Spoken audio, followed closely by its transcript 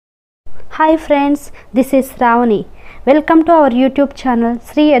Hi friends, this is Ravani. Welcome to our YouTube channel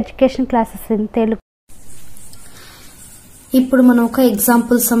Sri Education Classes in Telugu. ఇప్పుడు మనం ఒక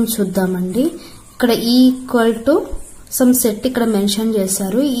example some చూద్దామండి. ఇక్కడ E equal to some set ఇక్కడ mention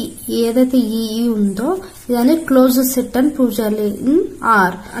చేశారు. ఏదైతే ఈ ఉందో ఇదని క్లోజ్ సెట్ అని ప్రూవ్ చేయాలి ఇన్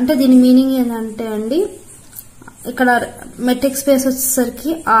R. అంటే దీని మీనింగ్ ఏంటంటే అండి, ఇక్కడ మెట్రిక్ స్పేస్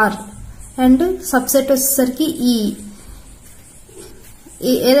వచ్చేసరికి R అండ్ సబ్సెట్ వచ్చేసరికి E.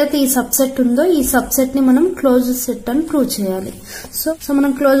 ఏదైతే ఈ సబ్సెట్ ఉందో ఈ సబ్సెట్ ని మనం క్లోజ్ సెట్ అని ప్రూవ్ చేయాలి. సో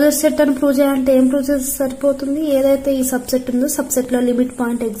మనం క్లోజర్ సెట్ అని ప్రూవ్ చేయాలంటే ఏం ప్రూవ్ చేస్తే సరిపోతుంది, ఏదైతే ఈ సబ్సెట్ ఉందో సబ్సెట్ లో లిమిట్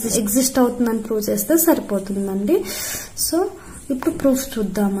పాయింట్ ఎగ్జిస్ట్ అవుతుందని ప్రూవ్ చేస్తే సరిపోతుందండి. సో ఇప్పుడు ప్రూఫ్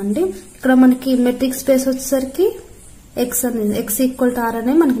చూద్దామండి. ఇక్కడ మనకి మెట్రిక్ స్పేస్ వచ్చేసరికి ఎక్స్ అనేది ఎక్స్ ఈక్వల్ టు ఆర్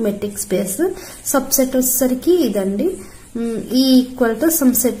అనే మనకి మెట్రిక్ స్పేస్, సబ్సెట్ వచ్చేసరికి ఇదండి ఈ ఈక్వల్ టు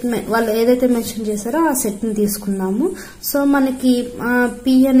సమ్ సెట్ వాళ్ళు ఏదైతే మెన్షన్ చేశారో ఆ సెట్ ని తీసుకున్నాము. సో మనకి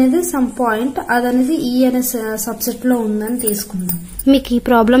పి అనేది సమ్ పాయింట్ అదనేది ఈ అనే సబ్సెట్ లో ఉందని తీసుకున్నాం. మీకు ఈ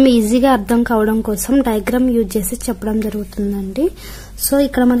ప్రాబ్లం ఈజీగా అర్థం కావడం కోసం డయాగ్రామ్ యూజ్ చేసి చెప్పడం జరుగుతుందండి. సో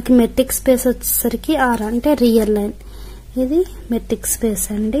ఇక్కడ మనకి మెట్రిక్ స్పేస్ వచ్చేసరికి ఆర్ అంటే రియల్ లైన్, ఇది మెట్రిక్ స్పేస్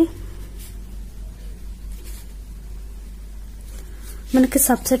అండి. మనకి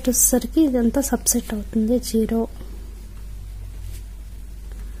సబ్సెట్ వచ్చేసరికి ఇదంతా సబ్సెట్ అవుతుంది 0.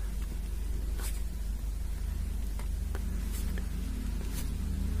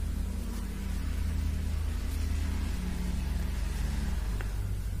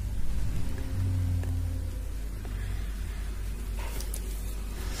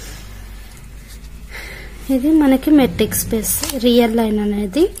 ఇది మనకి మెట్రిక్ స్పేస్ రియల్ లైన్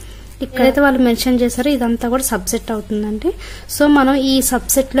అనేది ఇక్కడైతే వాళ్ళు మెన్షన్ చేశారో ఇదంతా కూడా సబ్సెట్ అవుతుందండి. సో మనం ఈ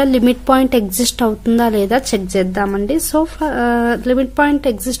సబ్సెట్ లో లిమిట్ పాయింట్ ఎగ్జిస్ట్ అవుతుందా లేదా చెక్ చేద్దామండి. సో లిమిట్ పాయింట్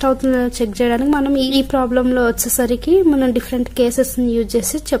ఎగ్జిస్ట్ అవుతుందా చెక్ చేయడానికి మనం ఈ ప్రాబ్లం లో వచ్చేసరికి మనం డిఫరెంట్ కేసెస్ ని యూజ్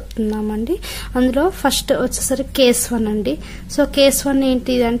చేసి చెప్తున్నామండి. అందులో ఫస్ట్ వచ్చేసరికి కేస్ 1 అండి. సో కేస్ 1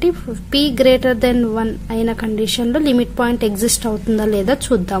 ఏంటి అంటే p గ్రేటర్ దెన్ 1 అయిన కండిషన్ లో లిమిట్ పాయింట్ ఎగ్జిస్ట్ అవుతుందా లేదా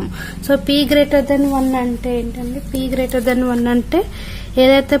చూద్దాం. సో p గ్రేటర్ దెన్ 1 అంటే ఏంటండి, p గ్రేటర్ దెన్ 1 అంటే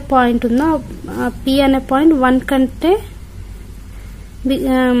ఏదైతే పాయింట్ ఉందో పి అనే పాయింట్ 1 కంటే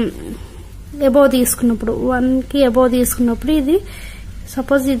అబోవ్ తీసుకున్నప్పుడు 1 కి అబోవ్ తీసుకున్నప్పుడు ఇది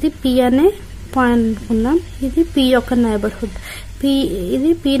సపోజ్ ఇది పి అనే పాయింట్ అనుకుందాం. ఇది పి యొక్క నైబర్హుడ్.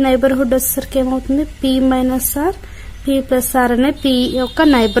 ఇది పి నైబర్హుడ్ వచ్చేసరికి ఏమవుతుంది, P minus R P plus are అనే పి యొక్క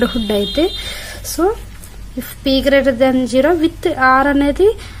నైబర్హుడ్ అయితే, so if P greater than 0 with are అనేది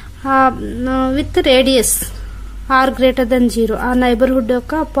with radius are greater than 0, ఆ నైబర్హుడ్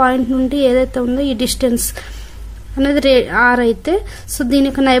యొక్క పాయింట్ నుండి ఏదైతే ఉందో ఈ డిస్టెన్స్ అనేది ఆర్ అయితే, సో దీని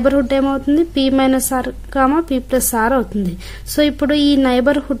యొక్క నైబర్హుడ్ ఏమవుతుంది, P minus R P plus are అవుతుంది. సో ఇప్పుడు ఈ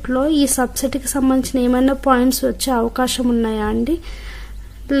నైబర్హుడ్ లో ఈ సబ్సెట్ కి సంబంధించిన ఏమైనా పాయింట్స్ వచ్చే అవకాశం ఉన్నాయా అండి,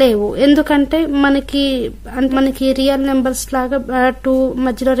 లేవు. ఎందుకంటే మనకి రియల్ నెంబర్స్ లాగా 2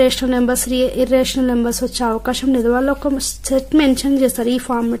 మధ్యలో రేషనల్ నెంబర్స్ ఇర్రేషనల్ నెంబర్స్ వచ్చే అవకాశం లేదు. వాళ్ళు ఒక సెట్ మెన్షన్ చేస్తారు, ఈ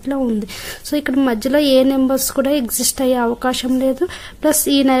ఫార్మెట్ లో ఉంది. సో ఇక్కడ మధ్యలో ఏ నెంబర్స్ కూడా ఎగ్జిస్ట్ అయ్యే అవకాశం లేదు. ప్లస్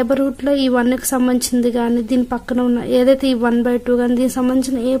ఈ నైబర్హుడ్ లో ఈ 1 కి సంబంధించింది కానీ దీని పక్కన ఉన్న ఏదైతే ఈ 1/2 కానీ దీనికి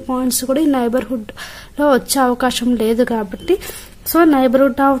సంబంధించిన ఏ పాయింట్స్ కూడా ఈ నైబర్హుడ్ లో వచ్చే అవకాశం లేదు. కాబట్టి so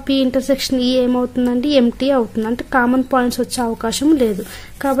neighbourhood of P intersection E ఏమవుతుందండి, ఎంటీ అవుతుంది. అంటే కామన్ పాయింట్స్ వచ్చే అవకాశం లేదు.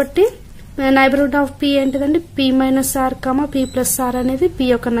 కాబట్టి నైబర్హుడ్ ఆఫ్ పి ఏంటిదండి, P minus R P plus are అనేది పి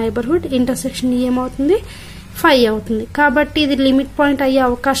యొక్క నైబర్హుడ్, ఇంటర్సెక్షన్ ఈ ఏమవుతుంది 5 అవుతుంది. కాబట్టి ఇది లిమిట్ పాయింట్ అయ్యే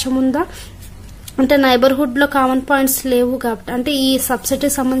అవకాశం ఉందా అంటే నైబర్హుడ్ లో కామన్ పాయింట్స్ లేవు కాబట్టి, అంటే ఈ సబ్సెట్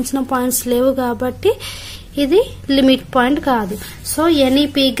కి సంబంధించిన పాయింట్స్ లేవు కాబట్టి ఇది లిమిట్ పాయింట్ కాదు. So any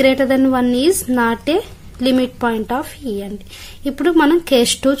P greater than 1 is not a limit point of ఈ అండి. ఇప్పుడు మనం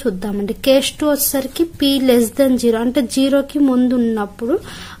కేస్ 2 చూద్దామండి. కేస్ 2 వచ్చేసరికి పి లెస్ దెన్ 0 అంటే 0కి ముందు ఉన్నప్పుడు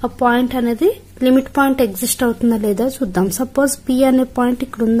ఆ పాయింట్ అనేది లిమిట్ పాయింట్ ఎగ్జిస్ట్ అవుతుందా లేదా చూద్దాం. సపోజ్ పి అనే పాయింట్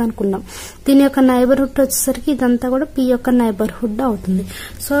ఇక్కడ ఉందనుకున్నాం. దీని యొక్క నైబర్హుడ్ వచ్చేసరికి ఇదంతా కూడా పి యొక్క నైబర్హుడ్ అవుతుంది.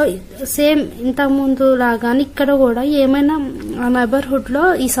 సో సేమ్ ఇంతకు ముందు లాగానే ఇక్కడ కూడా ఏమైనా నైబర్హుడ్ లో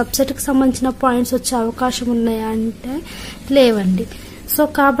ఈ సబ్సెట్ కి సంబంధించిన పాయింట్స్ వచ్చే అవకాశం ఉన్నాయా అంటే లేవండి. సో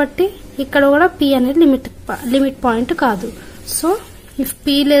కాబట్టి ఇక్కడ కూడా పి అనేది లిమిట్ పాయింట్ కాదు. So if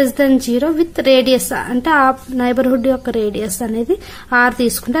P less than 0 with radius అంటే ఆ నైబర్హుడ్ యొక్క రేడియస్ అనేది ఆర్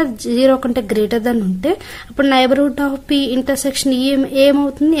తీసుకుంటే అది 0 కంటే గ్రేటర్ దెన్ ఉంటే అప్పుడు నైబర్హుడ్ ఆఫ్ పి ఇంటర్సెక్షన్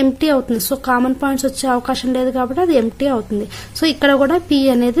ఏమవుతుంది, ఎంటీ అవుతుంది. సో కామన్ పాయింట్స్ వచ్చే అవకాశం లేదు కాబట్టి అది ఎంటీ అవుతుంది. సో ఇక్కడ కూడా పి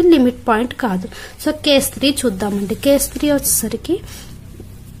అనేది లిమిట్ పాయింట్ కాదు. సో కేస్ 3 చూద్దామండి. కేస్ 3 వచ్చేసరికి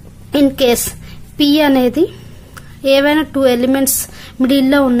ఇన్ కేస్ పి అనేది ఏవైనా 2 ఎలిమెంట్స్ మిడిల్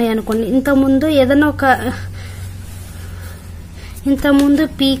లో ఉన్నాయి అనుకోండి. ఇంతకుముందు ఇంత ముందు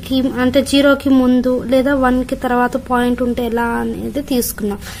పీకి అంటే 0కి ముందు లేదా 1కి తర్వాత పాయింట్ ఉంటే ఎలా అనేది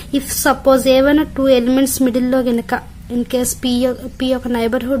తీసుకున్నాం. ఇఫ్ సపోజ్ ఏమైనా 2 ఎలిమెంట్స్ మిడిల్లో గనక ఇన్ కేస్ పీ యొక్క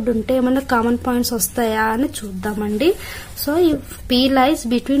నైబర్హుడ్ ఉంటే ఏమైనా కామన్ పాయింట్స్ వస్తాయా అని చూద్దామండి. So if P lies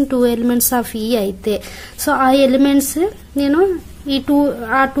between 2 elements of ఈ అయితే సో ఆ ఎలిమెంట్స్ నేను ఈ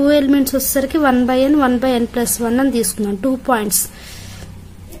 2 ఎలిమెంట్స్ వచ్చేసరికి 1/n 1/n+1 అని తీసుకున్నాను 2 పాయింట్స్.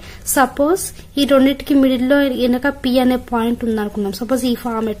 సపోజ్ ఈ రెండింటికి మిడిల్ లో వెనక పీ అనే పాయింట్ ఉందనుకున్నాం. సపోజ్ ఈ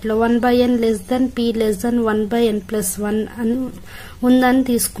ఫార్మెట్ లో 1/n p <1/n+1 అని ఉందని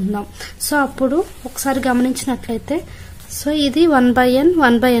తీసుకుందాం. సో అప్పుడు ఒకసారి గమనించినట్లయితే సో ఇది 1/n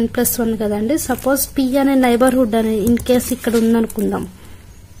 1/n+1 కదండి. సపోజ్ పీ అనే నైబర్హుడ్ అనే ఇన్ కేస్ ఇక్కడ ఉందనుకుందాం.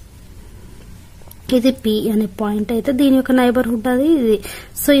 ఇది పీ అనే పాయింట్ అయితే దీని యొక్క నైబర్హుడ్ అది ఇది.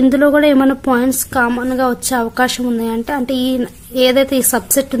 సో ఇందులో కూడా ఏమైనా పాయింట్స్ కామన్ గా వచ్చే అవకాశం ఉన్నాయంటే అంటే ఈ ఏదైతే ఈ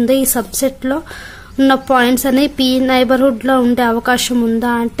సబ్సెట్ ఉందో ఈ సబ్సెట్ లో ఉన్న పాయింట్స్ అనేవి పీ నైబర్హుడ్ లో ఉండే అవకాశం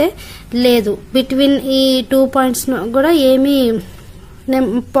ఉందా అంటే లేదు. బిట్వీన్ ఈ 2 పాయింట్స్ కూడా ఏమీ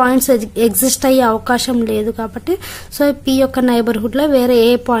పాయింట్స్ ఎగ్జిస్ట్ అయ్యే అవకాశం లేదు కాబట్టి సో పీ యొక్క నైబర్హుడ్ లో వేరే ఏ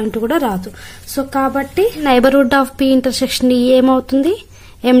పాయింట్ కూడా రాదు. సో కాబట్టి నైబర్హుడ్ ఆఫ్ పీ ఇంటర్సెక్షన్ ఏమవుతుంది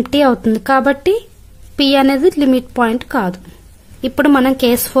ఎంటీ అవుతుంది. కాబట్టి పీ అనేది లిమిట్ పాయింట్ కాదు. ఇప్పుడు మనం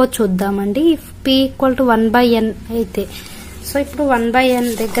కేస్ 4 చూద్దామండి. If P equal to 1/n అయితే సో ఇప్పుడు 1/n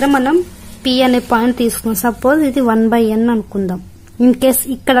దగ్గర మనం పీ అనే పాయింట్ తీసుకుందాం. సపోజ్ ఇది 1/n అనుకుందాం. ఇన్ కేస్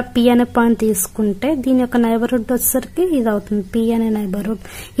ఇక్కడ పీ అనే పాయింట్ తీసుకుంటే దీని యొక్క నైబర్హుడ్ వచ్చేసరికి ఇది అవుతుంది పీ అనే నైబర్హుడ్.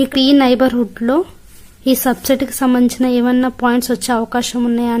 ఇక్కడ ఈ నైబర్హుడ్ లో ఈ సబ్సెట్ కి సంబంధించిన ఏమన్నా పాయింట్స్ వచ్చే అవకాశం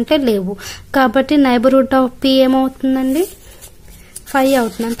ఉన్నాయా అంటే లేవు. కాబట్టి నైబర్హుడ్ ఆఫ్ పీ ఏమవుతుందండి 5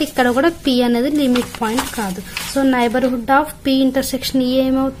 అవుతుంది. అంటే ఇక్కడ కూడా పీ అనేది లిమిట్ పాయింట్ కాదు. So neighbourhood of P intersection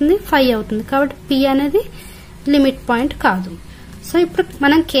ఏమవుతుంది 5 అవుతుంది. కాబట్టి పీ అనేది లిమిట్ పాయింట్ కాదు. సో ఇప్పుడు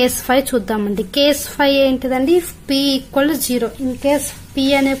మనం కేస్ 5 చూద్దామండి. కేస్ 5 ఏంటిదండి if P equal 0 in case P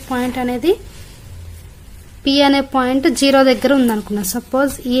అనే పాయింట్ అనేది పీ అనే పాయింట్ 0 దగ్గర ఉందనుకున్నాం.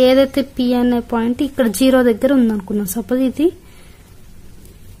 సపోజ్ ఏదైతే పీ అనే పాయింట్ ఇక్కడ 0 దగ్గర ఉందనుకున్నాం. సపోజ్ ఇది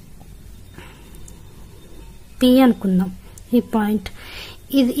పీ అనుకుందాం. ఈ పాయింట్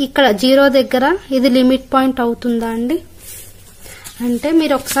ఇది ఇక్కడ 0 దగ్గర ఇది లిమిట్ పాయింట్ అవుతుందా అండి అంటే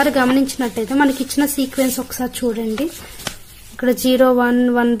మీరు ఒకసారి గమనించినట్టయితే మనకి ఇచ్చిన సీక్వెన్స్ ఒకసారి చూడండి. ఇక్కడ 0 1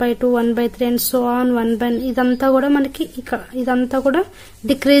 1/2 1/3 అండ్ సో ఆన్ 1/n ఇదంతా కూడా మనకి ఇదంతా కూడా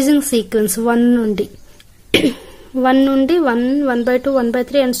డిక్రీజింగ్ సీక్వెన్స్ 1 నుండి 1 1/2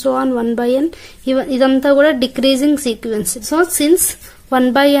 1/3 అండ్ సో ఆన్ 1/n ఇదంతా కూడా decreasing sequence. So since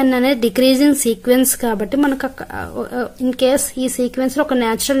 1/n అనేది డిక్రీజింగ్ సీక్వెన్స్ కాబట్టి మనకు ఇన్ కేస్ ఈ సీక్వెన్స్ లో ఒక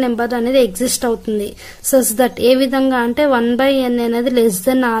న్యాచురల్ నెంబర్ అనేది ఎగ్జిస్ట్ అవుతుంది. సచ్ దట్ ఏ విధంగా అంటే 1/n అనేది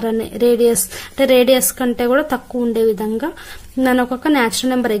r అనే రేడియస్ అంటే రేడియస్ కంటే కూడా తక్కువ ఉండే విధంగా మనకు ఒక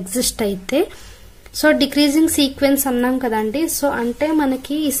న్యాచురల్ నెంబర్ ఎగ్జిస్ట్ అయితే సో డిక్రీజింగ్ సీక్వెన్స్ అన్నాం కదండి. సో అంటే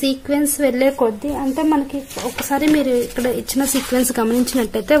మనకి ఈ సీక్వెన్స్ వెళ్లే కొద్దీ అంటే మనకి ఒకసారి మీరు ఇక్కడ ఇచ్చిన సీక్వెన్స్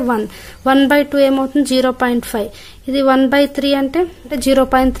గమనించినట్టయితే 1/2 ఏమవుతుంది 0.5 ఇది 1/3 అంటే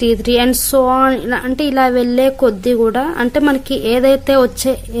 0.33 అండ్ సో ఆన్ అంటే ఇలా వెళ్లే కొద్దీ కూడా అంటే మనకి ఏదైతే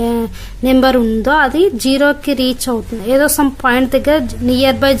వచ్చే నెంబర్ ఉందో అది 0కి రీచ్ అవుతుంది. ఏదో సమ్ పాయింట్ దగ్గర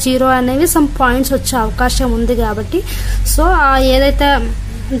నియర్ బై 0 అనేవి సమ్ పాయింట్స్ వచ్చే అవకాశం ఉంది కాబట్టి సో ఏదైతే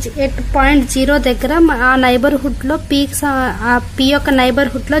పాయింట్ 0 దగ్గర ఆ నైబర్హుడ్ లో పీ యొక్క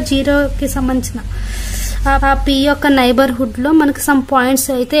నైబర్హుడ్ లో 0కి సంబంధించిన ఆ పీ యొక్క నైబర్హుడ్ లో మనకి సమ్ పాయింట్స్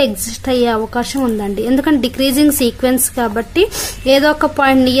అయితే ఎగ్జిస్ట్ అయ్యే అవకాశం ఉందండి. ఎందుకంటే డిక్రీజింగ్ సీక్వెన్స్ కాబట్టి ఏదో ఒక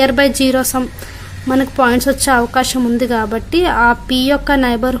పాయింట్ నియర్ బై 0 సమ్ మనకి పాయింట్స్ వచ్చే అవకాశం ఉంది కాబట్టి ఆ పీ యొక్క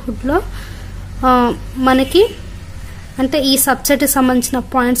నైబర్హుడ్ లో మనకి అంటే ఈ సబ్సెట్ కి సంబంధించిన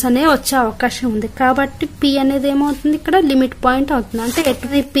పాయింట్స్ అనేవి వచ్చే అవకాశం ఉంది. కాబట్టి పీ అనేది ఏమవుతుంది ఇక్కడ లిమిట్ పాయింట్ అవుతుంది.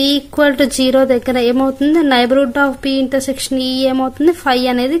 అంటే పీ ఈక్వల్ టు 0 దగ్గర ఏమవుతుంది neighbourhood of P intersection E ఏమవుతుంది 5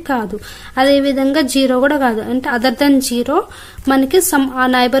 అనేది కాదు. అదే విధంగా 0 కూడా కాదు. అంటే అదర్ దెన్ 0 మనకి ఆ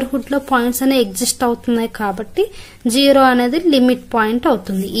నైబర్హుడ్ లో పాయింట్స్ అనేవి ఎగ్జిస్ట్ అవుతున్నాయి కాబట్టి 0 అనేది లిమిట్ పాయింట్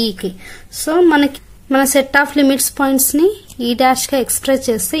అవుతుంది ఈకి. సో మన సెట్ ఆఫ్ లిమిట్స్ పాయింట్స్ ని ఈ డాష్ గా ఎక్స్ప్రెస్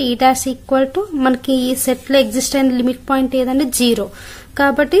చేస్తే ఈ డాష్ ఈక్వల్ టు మనకి ఈ సెట్ లో ఎగ్జిస్ట్ అయిన లిమిట్ పాయింట్ ఏదంటే 0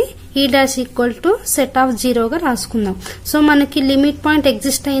 కాబట్టి ఈ dash equal to set of 0 గా రాసుకుందాం. సో మనకి లిమిట్ పాయింట్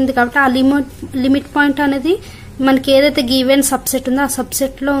ఎగ్జిస్ట్ అయింది కాబట్టి ఆ లిమిట్ పాయింట్ అనేది మనకి ఏదైతే గివెన్ సబ్సెట్ ఉందో ఆ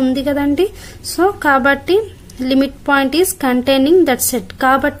సబ్సెట్ లో ఉంది కదండి. సో కాబట్టి limit point is containing that set.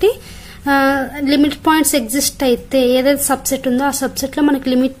 కాబట్టి లిమిట్ పాయింట్స్ ఎగ్జిస్ట్ అయితే ఏదైతే సబ్సెట్ ఉందో ఆ సబ్సెట్ లో మనకి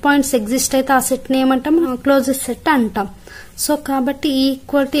లిమిట్ పాయింట్స్ ఎగ్జిస్ట్ అయితే ఆ సెట్ ని ఏమంటాం క్లోజెస్ట్ సెట్ అంటాం. సో కాబట్టి ఈ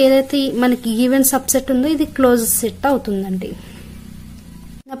ఈక్వాలిటీ ఏదైతే మనకి గివెన్ సబ్సెట్ ఉందో ఇది క్లోజెస్ట్ సెట్ అవుతుందండి.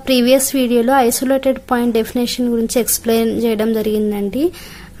 నా ప్రీవియస్ వీడియోలో ఐసోలేటెడ్ పాయింట్ డెఫినేషన్ గురించి ఎక్స్ప్లెయిన్ చేయడం జరిగిందండి.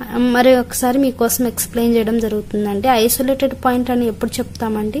 మరి ఒకసారి మీకోసం ఎక్స్ప్లెయిన్ చేయడం జరుగుతుందండి. ఐసోలేటెడ్ పాయింట్ అని ఎప్పుడు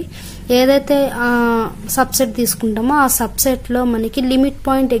చెప్తామండి, ఏదైతే సబ్సెట్ తీసుకుంటామో ఆ సబ్సెట్ లో మనకి లిమిట్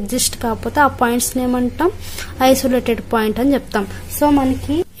పాయింట్ ఎగ్జిస్ట్ కాకపోతే ఆ పాయింట్స్ ఏమంటాం, ఐసోలేటెడ్ పాయింట్ అని చెప్తాం. సో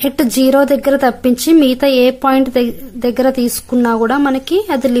మనకి ఎట్ 0 దగ్గర తప్పించి మిగతా ఏ పాయింట్ దగ్గర తీసుకున్నా కూడా మనకి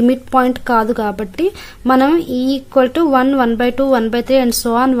అది లిమిట్ పాయింట్ కాదు. కాబట్టి మనం equal to 1, 1/2, 1/3 and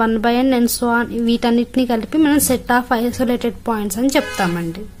so on 1/n and so on వీటన్నిటిని కలిపి మనం సెట్ ఆఫ్ ఐసోలేటెడ్ పాయింట్స్ అని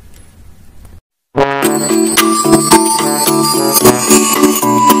చెప్తామండి.